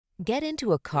Get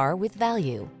into a car with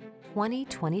value.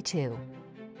 2022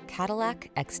 Cadillac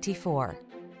XT4.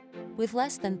 With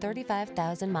less than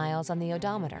 35,000 miles on the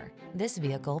odometer, this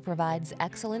vehicle provides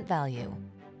excellent value.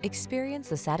 Experience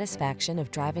the satisfaction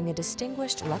of driving a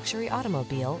distinguished luxury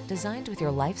automobile designed with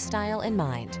your lifestyle in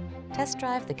mind. Test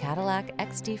drive the Cadillac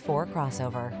XT4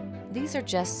 crossover. These are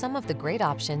just some of the great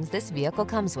options this vehicle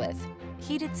comes with: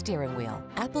 heated steering wheel,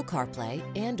 Apple CarPlay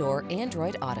and/or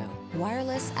Android Auto,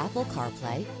 wireless Apple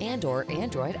CarPlay and/or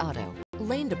Android Auto,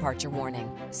 lane departure warning,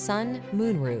 sun,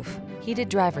 moonroof, heated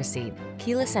driver's seat,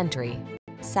 keyless entry,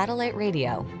 satellite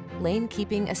radio, lane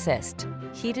keeping assist,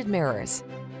 heated mirrors.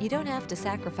 You don't have to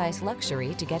sacrifice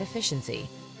luxury to get efficiency.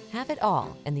 Have it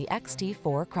all in the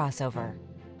XT4 crossover.